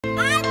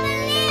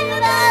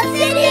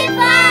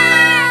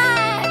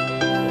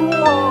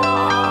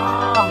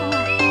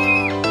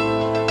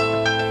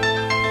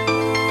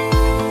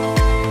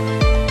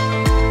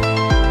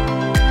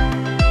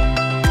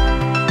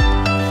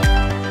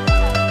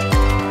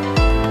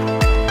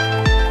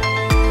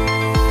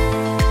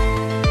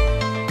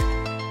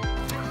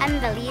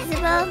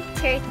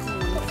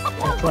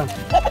What?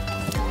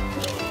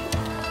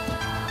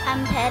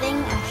 I'm petting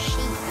a sheep.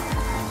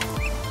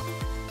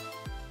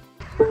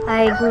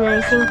 Are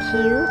nice and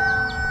cute.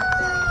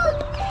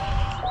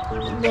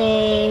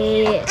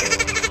 They...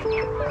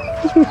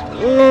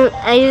 no,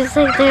 I just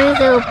like they're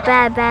so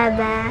bad.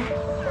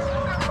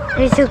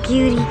 They're so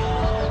cutie.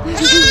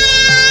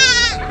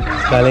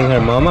 Calling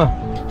her mama.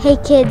 Hey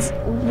kids,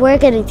 we're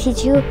gonna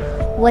teach you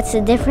what's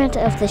the difference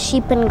of the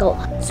sheep and goat.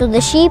 So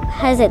the sheep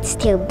has its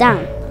tail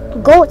down.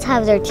 Goats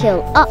have their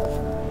tail up,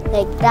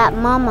 like that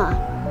mama.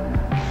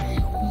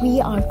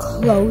 We are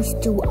close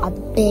to a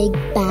big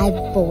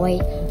bad boy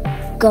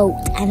goat,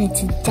 and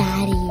it's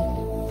daddy.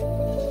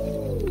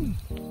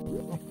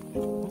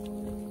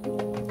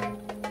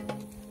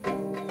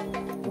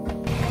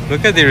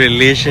 Look at the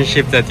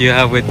relationship that you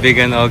have with Big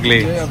and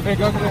Ugly. Yeah,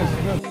 Big Ugly is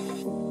good.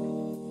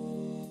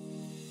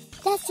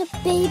 That's a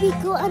baby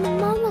goat and a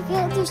mama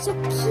goat. They're so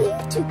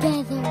cute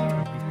together.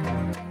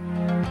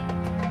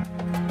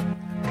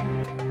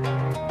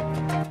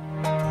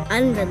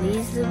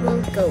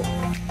 Unbelievable goat.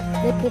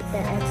 Look at the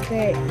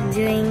expert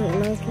doing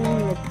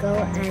milking the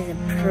goat as a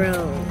pro.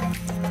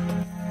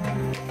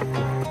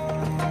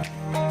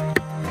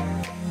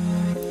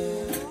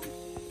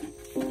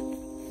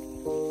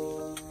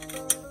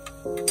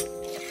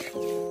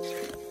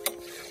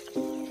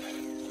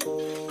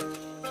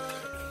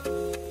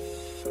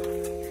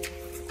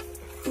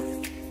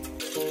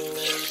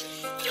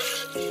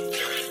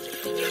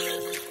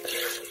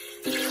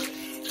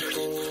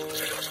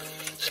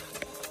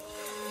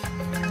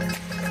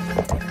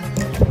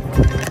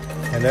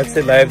 And that's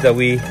the life that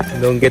we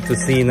don't get to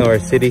see in our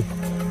city.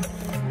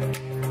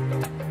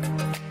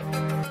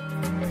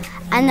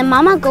 And the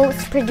mama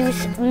goats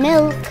produce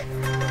milk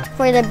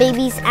for the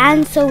babies,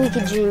 and so we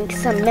could drink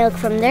some milk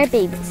from their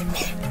babies.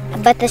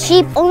 But the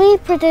sheep only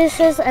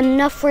produces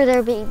enough for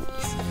their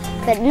babies,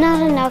 but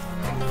not enough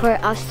for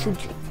us to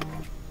drink.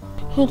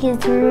 Hey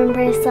kids,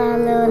 remember I saw a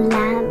little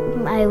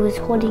lamb? I was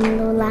holding a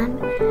little lamb.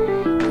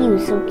 He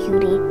was so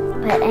cutie.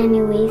 But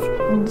anyways,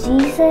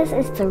 Jesus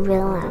is the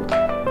real lamb.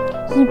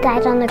 He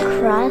died on the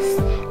cross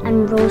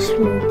and rose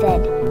from the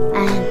dead.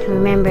 And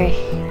remember,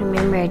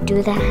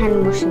 do the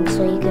hand motion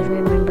so you can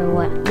remember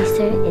what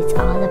Easter is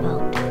all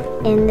about.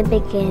 In the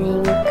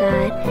beginning,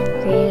 God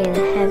created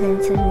the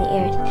heavens and the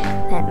earth,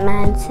 but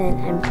man sinned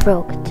and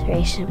broke the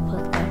relationship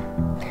with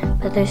God.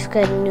 But there's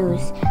good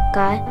news.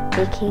 God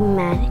became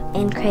man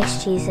in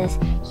Christ Jesus.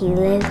 He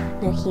lived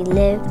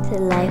the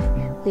life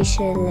we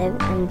should have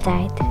lived, and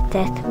died the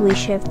death we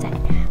should have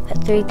died.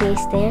 But 3 days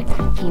later,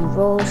 he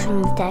rose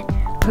from the dead,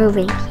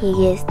 proving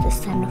he is the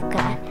Son of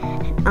God,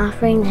 and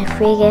offering the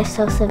free gift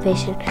of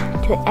salvation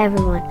to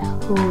everyone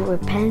who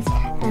repents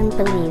and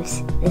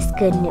believes this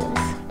good news.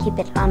 Keep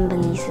it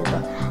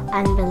unbelievable,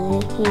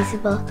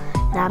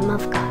 Lamb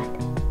of God.